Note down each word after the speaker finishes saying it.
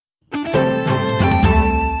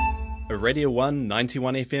a Radio 1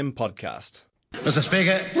 91 FM podcast. Mr.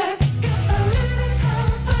 Speaker. Let's get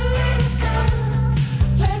political.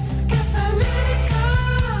 Let's get political.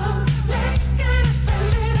 Let's get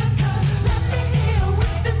political. Let me hear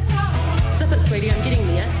Winston talk. Zip it, sweetie, I'm getting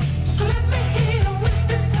there. Let me hear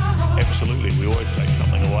Winston talk. Absolutely, we always take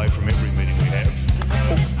something away from every meeting we have.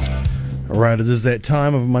 Right, it is that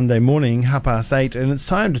time of Monday morning, 8:30, and it's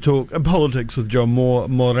time to talk politics with John Moore.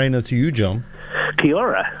 Morena to you, John. Kia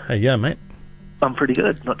ora. Hey, yeah, mate. I'm pretty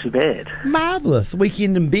good, not too bad. Marvellous.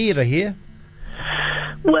 Weekend in bed, I hear.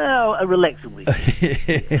 Well, a relaxing week.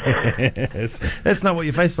 Yes. That's not what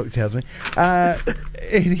your Facebook tells me.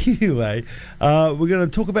 Anyway, we're going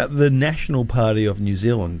to talk about the National Party of New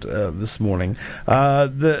Zealand this morning.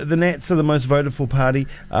 The Nats are the most voted for party.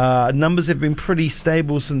 Numbers have been pretty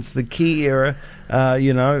stable since the Key era.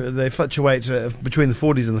 They fluctuate between the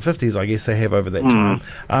 40s and the 50s, I guess they have over that time.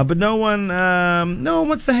 But no one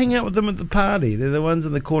wants to hang out with them at the party. They're the ones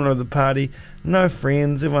in the corner of the party. No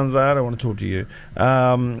friends. Everyone's like, I don't want to talk to you.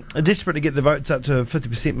 Desperate to get the votes up to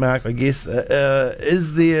 50% mark, I guess.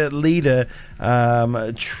 Is their leader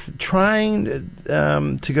trying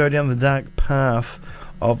to go down the dark path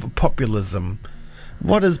of populism?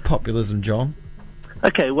 What is populism, John?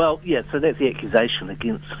 Okay, well, yeah, so that's the accusation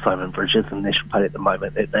against Simon Bridges and the National Party at the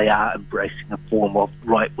moment, that they are embracing a form of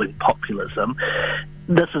right-wing populism.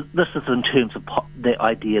 This is in terms of the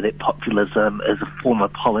idea that populism is a form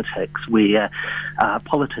of politics where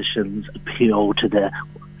politicians appeal to the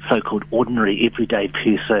so-called ordinary everyday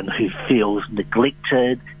person who feels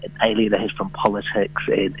neglected and alienated from politics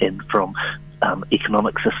and from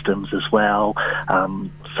economic systems as well,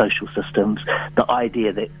 social systems. The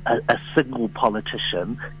idea that a single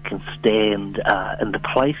politician can stand in the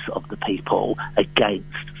place of the people against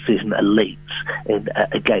certain elites and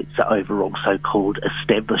against the overall so-called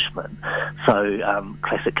establishment. So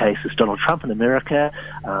classic case is Donald Trump in America,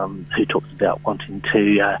 who talks about wanting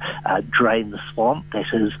to drain the swamp that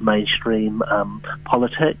is mainstream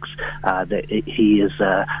politics, that he is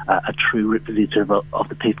a true representative of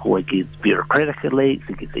the people against bureaucratic elites,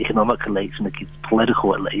 against economic elites, and against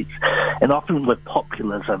political elites. And often with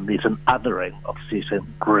populism, there's an othering of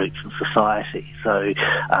certain groups in society. So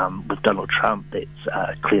with Donald Trump, that's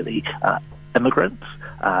clearly immigrants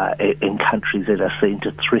in countries that are seen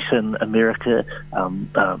to threaten America,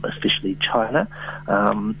 especially China.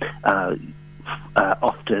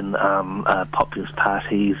 Often populist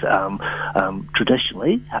parties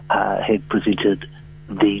traditionally have presented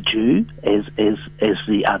the Jew as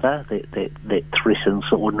the other that threatens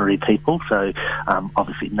ordinary people. So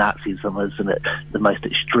obviously Nazism is in the most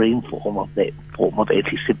extreme form of that form of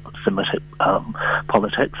anti-Semitic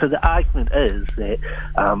politics. So the argument is that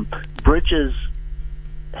Bridges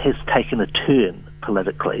has taken a turn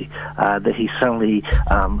politically, that he's suddenly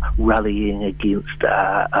rallying against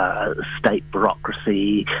state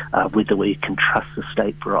bureaucracy, whether we can trust the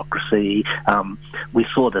state bureaucracy. We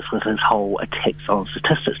saw this with his whole attacks on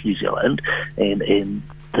Statistics New Zealand and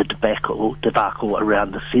the debacle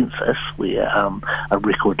around the census, where a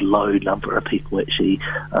record low number of people actually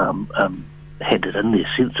handed in their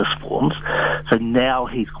census forms. So now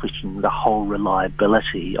he's questioning the whole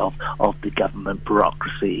reliability of the government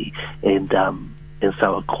bureaucracy and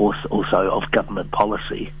so, of course, also of government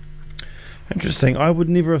policy. Interesting. I would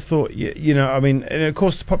never have thought, and of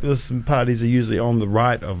course, the populist parties are usually on the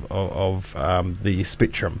right of the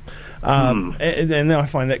spectrum. And I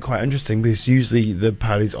find that quite interesting, because usually the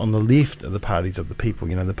parties on the left are the parties of the people,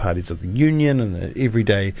 the parties of the union and the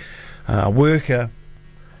everyday worker.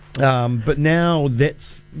 But now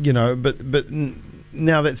that's,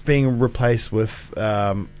 now that's being replaced with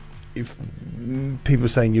if people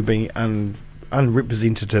saying you're being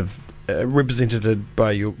represented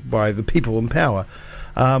by the people in power.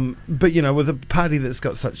 But with a party that's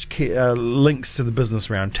got such links to the Business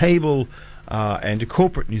Round Table and to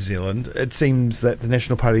corporate New Zealand, it seems that the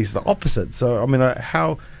National Party is the opposite. So,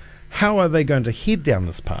 how are they going to head down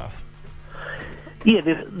this path? Yeah,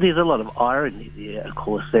 there's a lot of irony there, of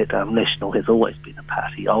course, that National has always been a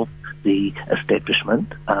party of the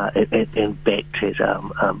establishment and backed it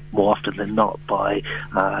more often than not by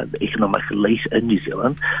the economic elite in New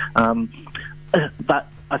Zealand. But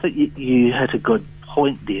I think you had a good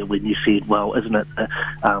point there when you said, well, isn't it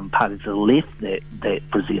parties of the left that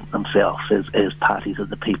present themselves as parties of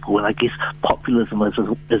the people? And I guess populism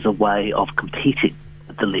is a way of competing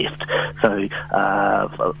the left. So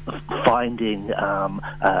finding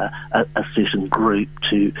a certain group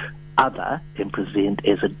to other and present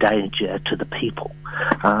as a danger to the people.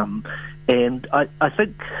 And I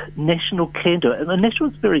think National can do it. And the National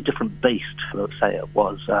is a very different beast from, let's say, it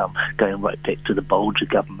was going right back to the Bolger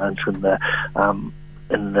government in the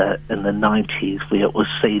 90s, where it was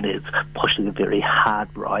seen as pushing a very hard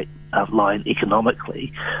right line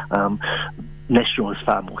economically. National is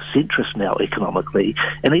far more centrist now economically,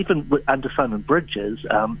 and even under Simon Bridges,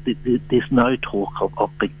 there's no talk of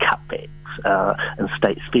big cutbacks in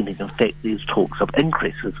state spending. In fact, there's talks of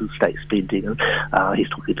increases in state spending. He's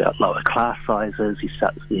talking about lower class sizes.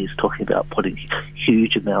 He's talking about putting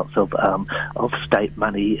huge amounts of state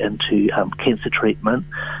money into cancer treatment.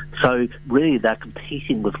 So really, they're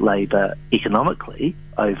competing with Labor economically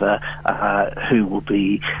over who will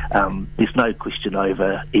be. There's no question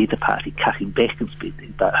over either party cutting back in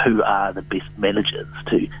spending, but who are the best managers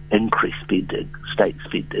to increase spending, state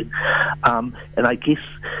spending. And I guess,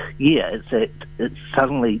 it's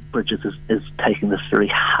suddenly Bridges is taking this very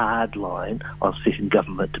hard line on certain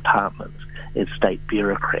government departments and state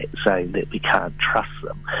bureaucrats, saying that we can't trust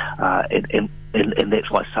them, and that's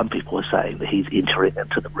why some people are saying that he's entering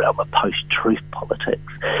into the realm of post-truth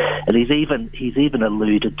politics. And he's even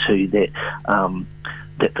alluded to that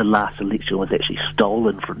that the last election was actually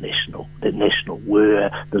stolen from National, that National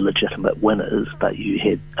were the legitimate winners, but you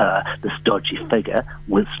had this dodgy figure,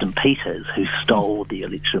 Winston Peters, who stole the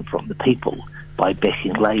election from the people by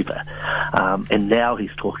backing Labor. And now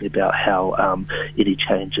he's talking about how any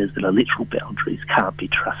changes in electoral boundaries can't be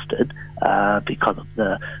trusted because of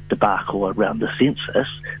the debacle around the census.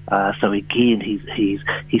 So again, he's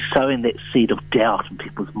sowing that seed of doubt in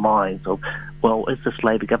people's minds of, well, is this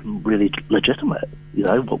Labor government really legitimate? You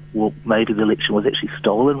know, well, maybe the election was actually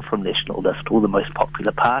stolen from National. They're still the most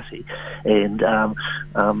popular party, and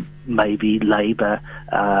maybe Labor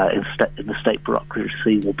in the state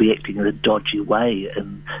bureaucracy will be acting in a dodgy way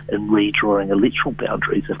in redrawing electoral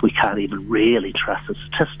boundaries if we can't even really trust the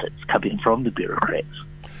statistics coming from the bureaucrats.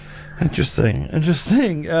 Interesting.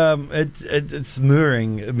 It's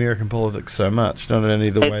mirroring American politics so much, not only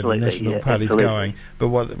the way the National Party's going, but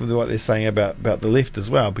what they're saying about the left as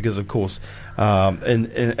well, because, of course,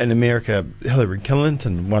 in America, Hillary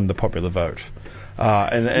Clinton won the popular vote.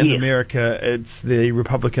 And in America, it's the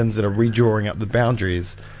Republicans that are redrawing up the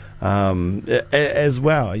boundaries as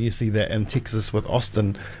well. You see that in Texas with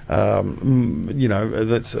Austin.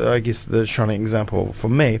 That's, I guess, the shining example for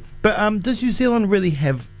me. But does New Zealand really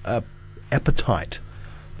have appetite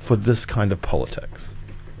for this kind of politics?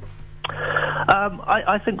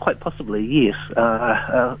 I think quite possibly, yes.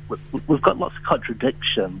 We've got lots of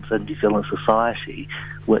contradictions in New Zealand society,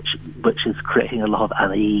 which is creating a lot of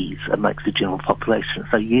unease amongst the general population.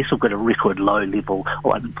 So yes, we've got a record low level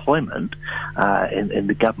of unemployment, and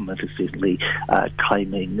the government is certainly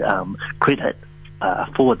claiming credit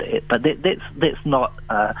for that, but that's not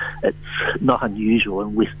it's not unusual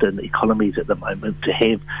in Western economies at the moment to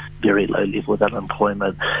have very low levels of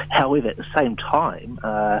unemployment. However, at the same time,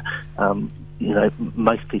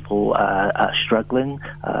 most people are struggling.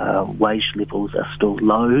 Wage levels are still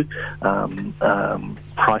low.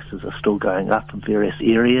 Prices are still going up in various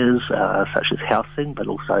areas, such as housing, but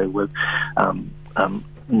also with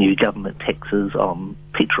new government taxes on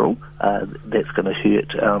petrol. That's going to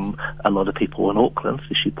hurt a lot of people in Auckland,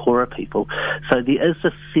 especially poorer people. So there is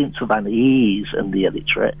this sense of unease in the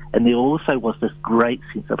electorate, and there also was this great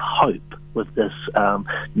sense of hope with this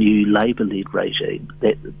new Labour-led regime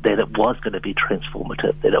that it was going to be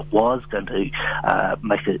transformative, that it was going to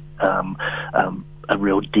make it a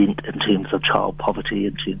real dent in terms of child poverty,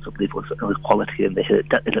 in terms of levels of inequality, and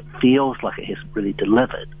it feels like it hasn't really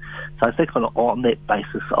delivered. So I think on that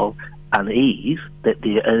basis of unease, that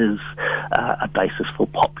there is a basis for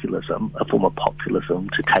populism, a form of populism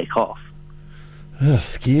to take off.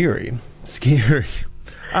 Scary.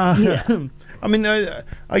 I mean,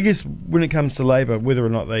 I guess when it comes to Labor, whether or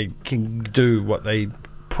not they can do what they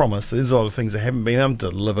promise, there's a lot of things they haven't been able to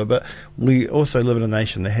deliver, but we also live in a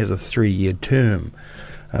nation that has a 3-year term,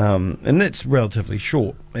 and that's relatively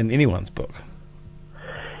short in anyone's book.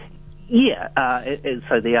 Yeah, and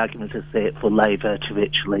so the argument is that for Labor to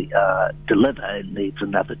actually deliver, it needs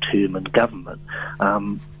another term in government.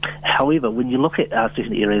 However, when you look at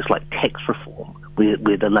certain areas like tax reform, where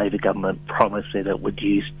the Labor government promised that it would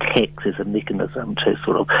use tax as a mechanism to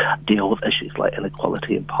sort of deal with issues like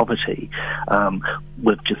inequality and poverty,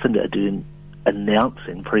 with Jacinda Ardern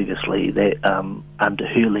announcing previously that under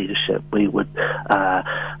her leadership we would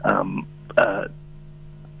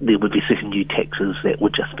there would be certain new taxes that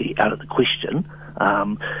would just be out of the question,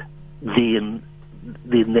 then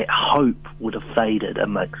that hope would have faded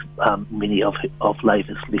amongst many of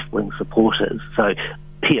Labour's left-wing supporters. So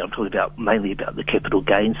here I'm talking mainly about the capital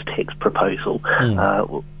gains tax proposal,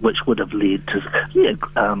 which would have led to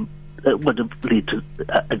it would have led to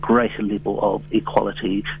a greater level of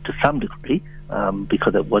equality to some degree,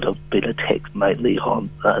 because it would have been a tax mainly on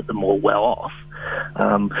the more well-off.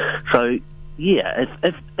 So, yeah,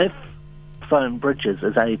 if Simon Bridges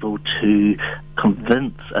is able to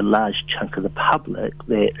convince a large chunk of the public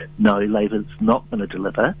that no, Labour's not going to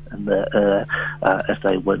deliver if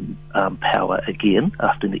they win power again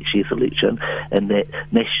after next year's election, and that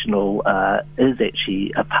National is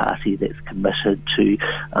actually a party that's committed to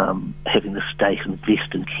having the state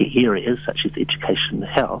invest in key areas such as education and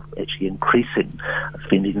health, actually increasing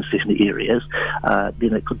spending in certain areas,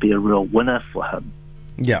 then it could be a real winner for him.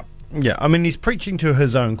 Yeah. I mean, he's preaching to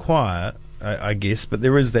his own choir, I guess, but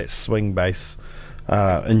there is that swing base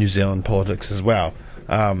in New Zealand politics as well.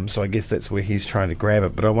 So I guess that's where he's trying to grab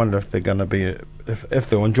it. But I wonder if they're going to be, if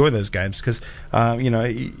they'll enjoy those games, because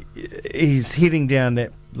he's heading down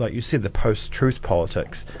that, like you said, the post-truth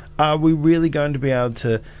politics. Are we really going to be able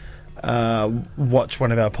to watch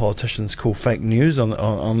one of our politicians call fake news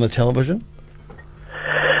on the television?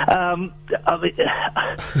 I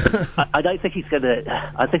don't think he's going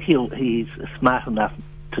to. I think he's smart enough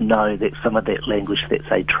to know that some of that language that,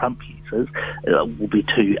 say, Trump uses will be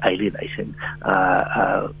too alienating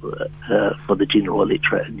for the general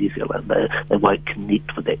electorate in New Zealand. They won't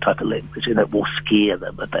connect with that type of language, and it will scare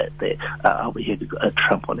them a bit that we have a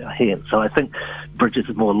Trump on our hands. So I think Bridges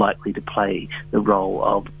is more likely to play the role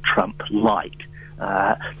of Trump-like.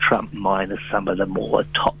 Trump minus some of the more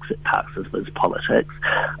toxic parts of his politics.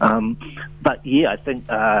 But yeah, I think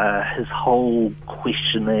his whole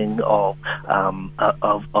questioning of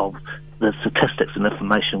the statistics and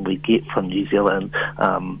information we get from New Zealand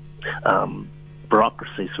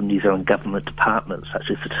bureaucracies, from New Zealand government departments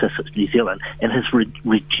such as Statistics New Zealand, and his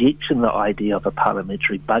rejection of the idea of a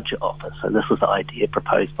parliamentary budget office. So this was the idea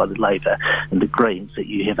proposed by the Labour and the Greens, that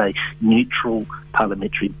you have a neutral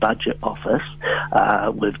parliamentary budget office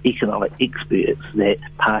with economic experts, that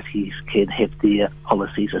parties can have their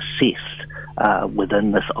policies assessed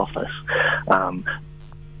within this office.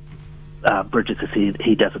 Bridges has said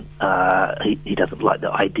he doesn't like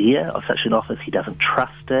the idea of such an office. He doesn't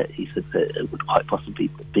trust it. He said that it would quite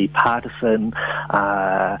possibly be partisan,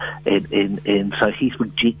 and so he's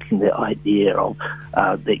rejecting the idea of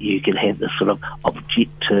that you can have this sort of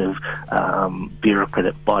objective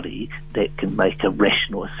bureaucratic body that can make a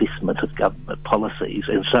rational assessment of government policies.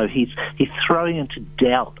 And so he's throwing into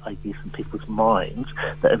doubt, I guess, in people's minds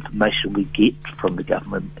the information we get from the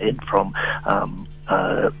government and from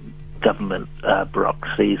government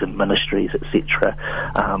bureaucracies and ministries, etc.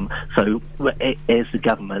 So as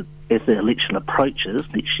the election approaches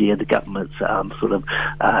next year, the government's sort of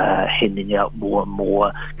handing out more and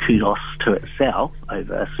more kudos to itself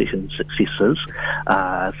over certain successes,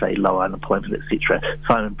 say lower unemployment, etc.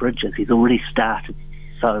 Simon Bridges, he's already started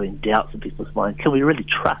sowing doubts in people's minds. Can we really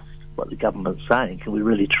trust what the government's saying? Can we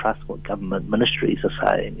really trust what government ministries are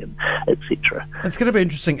saying, and etc.? It's going to be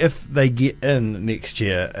interesting if they get in next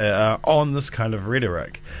year on this kind of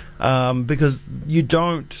rhetoric, because you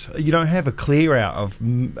don't have a clear out of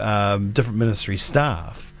different ministry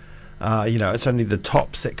staff. It's only the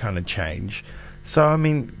tops that kind of change. So I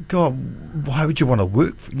mean, God, why would you want to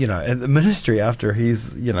work at the ministry after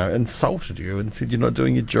he's insulted you and said you're not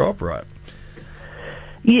doing your job right?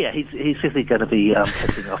 Yeah, he's certainly going to be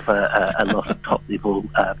picking off a lot of top-level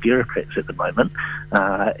bureaucrats at the moment,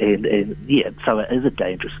 and yeah, so it is a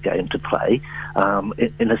dangerous game to play,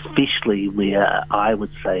 and especially where I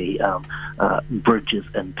would say Bridges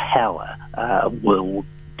in power will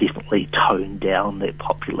definitely tone down that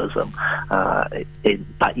populism.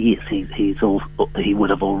 But yes, he would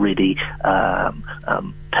have already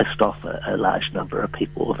pissed off a large number of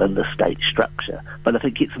people within the state structure. But if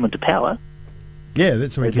it gets him into power. Yeah,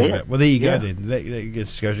 that's what he cares about. Well, there you go then. That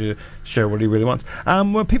gets to show what he really wants.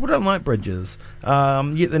 Well, people don't like Bridges,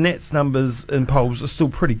 yet the Nats numbers in polls are still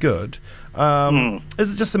pretty good.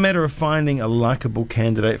 Is it just a matter of finding a likeable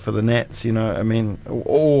candidate for the Nats, or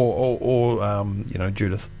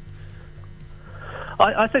Judith?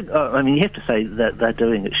 I think, you have to say that they're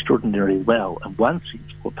doing extraordinarily well in one sense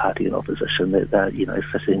for party in opposition, that they're,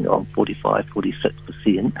 sitting on 45,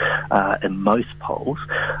 46% in most polls,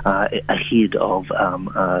 ahead of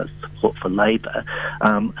support for Labour.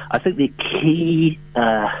 I think the key,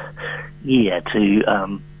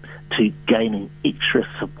 to gaining extra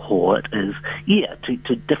support is,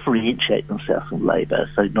 to differentiate themselves from Labour.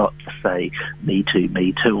 So not to say me too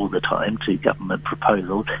all the time to government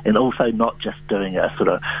proposals, and also not just doing a sort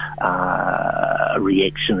of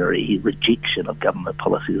reactionary rejection of government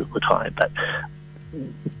policies all the time, but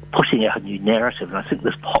pushing out a new narrative, and I think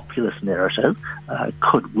this populist narrative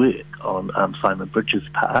could work on Simon Bridges'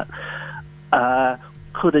 part.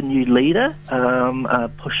 Could a new leader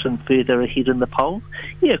push them further ahead in the polls?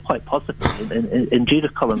 Yeah, quite possibly. And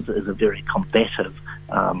Judith Collins is a very combative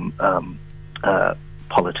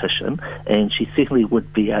politician, and she certainly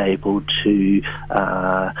would be able to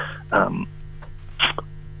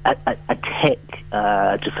attack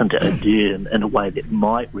Jacinda Ardern in a way that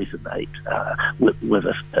might resonate with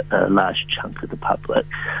a large chunk of the public.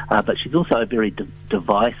 But she's also a very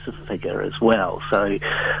divisive figure as well. So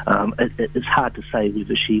it's hard to say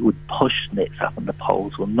whether she would push Nats up in the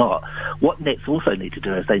polls or not. What Nats also need to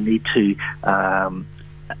do is they need to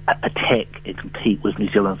attack and compete with New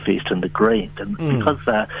Zealand First and the Greens. And because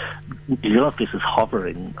New Zealand First is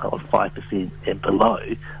hovering on 5% and below,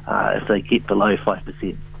 if they get below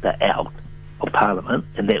 5%, they're out of Parliament,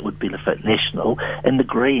 and that would benefit National. And the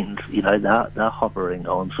Greens, they're hovering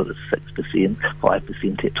on sort of 6%,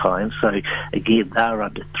 5% at times. So again, they're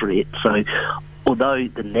under threat. So although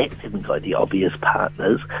the Nats haven't got any obvious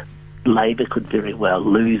partners, Labour could very well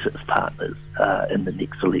lose its partners in the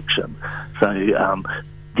next election. So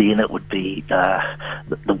then it would be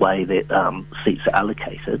the way that seats are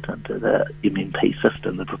allocated under the MMP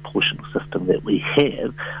system, the proportional system that we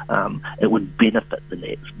have. It would benefit the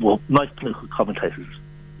Nats. Well, most political commentators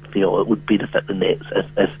feel it would benefit the Nats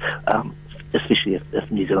especially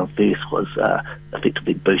if New Zealand First was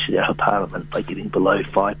effectively boosted out of Parliament by getting below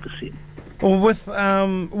 5%. Well, with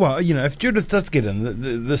if Judith does get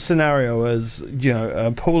in, the scenario is,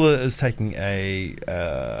 Paula is taking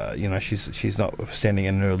she's not standing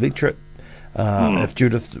in her electorate. If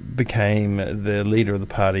Judith became the leader of the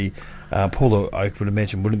party, Paula, I would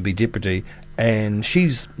imagine, wouldn't be deputy, and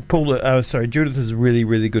Judith is really,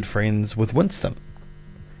 really good friends with Winston.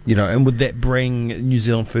 And would that bring New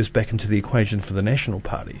Zealand First back into the equation for the National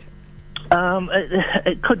Party?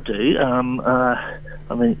 It could do.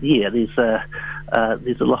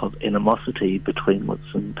 There's a lot of animosity between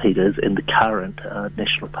Winston Peters and the current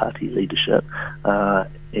National Party leadership,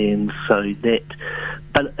 and so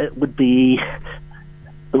but it would be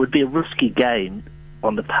a risky game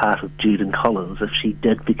on the part of Judith Collins if she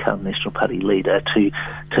did become National Party leader.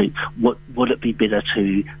 Would it be better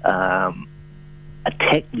to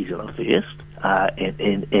attack New Zealand First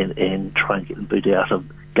and try and get them booted out of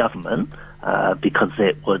government, because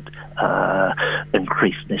that would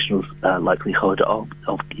increase National's likelihood of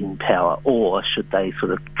getting power? Or should they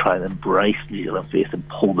sort of try and embrace New Zealand First and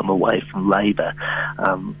pull them away from Labour,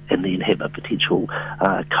 and then have a potential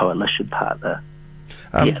coalition partner?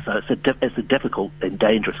 So it's a difficult and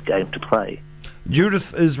dangerous game to play.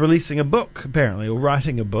 Judith is releasing a book, apparently, or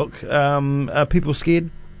writing a book. Are people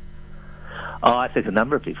scared? Oh, I think a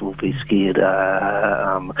number of people will be scared.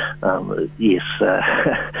 Yes,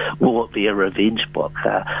 will it be a revenge book?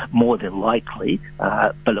 More than likely,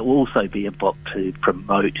 but it will also be a book to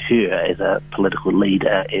promote her as a political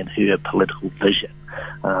leader and her political vision.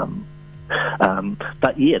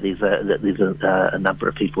 But yeah, there's a number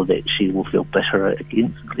of people that she will feel bitter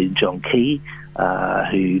against, including John Key,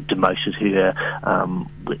 who demoted her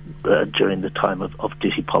during the time of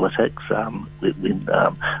dirty politics, when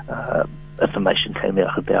information came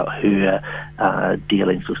out about her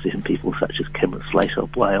dealings with certain people such as Cameron Slater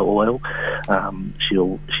of Whale Oil.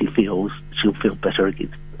 She feels she'll feel bitter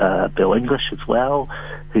against Bill English as well,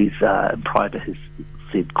 who's in private has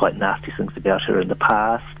said quite nasty things about her in the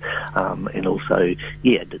past, and also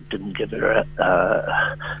didn't give her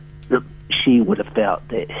she would have felt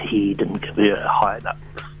that he didn't give her a high enough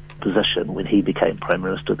position when he became Prime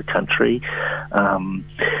Minister of the country.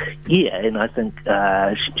 And I think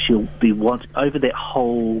she'll be over that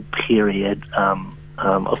whole period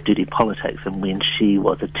of dirty politics, and when she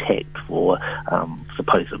was attacked for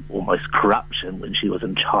supposed almost corruption when she was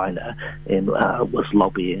in China and was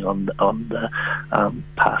lobbying on the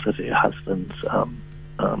part of her husband's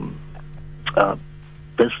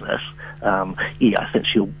business. I think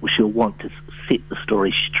she'll want to set the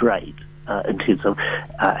story straight in terms of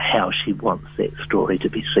how she wants that story to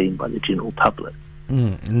be seen by the general public.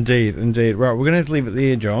 Indeed. Right, we're going to have to leave it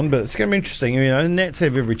there, John, but it's going to be interesting. Nats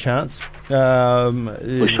have every chance.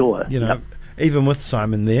 For sure. Even with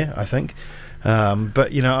Simon there, I think.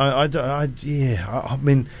 But, I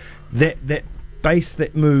mean, that base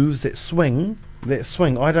that moves, that swing,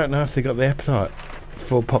 I don't know if they've got the appetite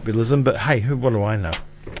for populism, but hey, what do I know?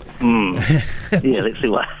 Let's see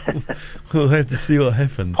what we'll have to see what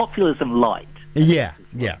happens. Populism light. Yeah.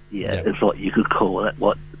 It's what you could call it,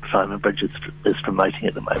 what Simon Bridges is promoting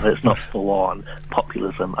at the moment. It's not full-on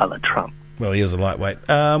populism a la Trump. Well, he is a lightweight.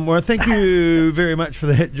 Well, thank you very much for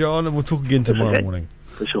that, John, and we'll talk again tomorrow okay. morning.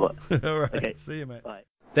 For sure. All right. Okay. See you, mate. Bye.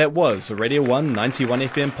 That was a Radio 1 91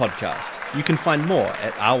 FM podcast. You can find more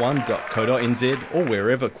at r1.co.nz or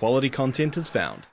wherever quality content is found.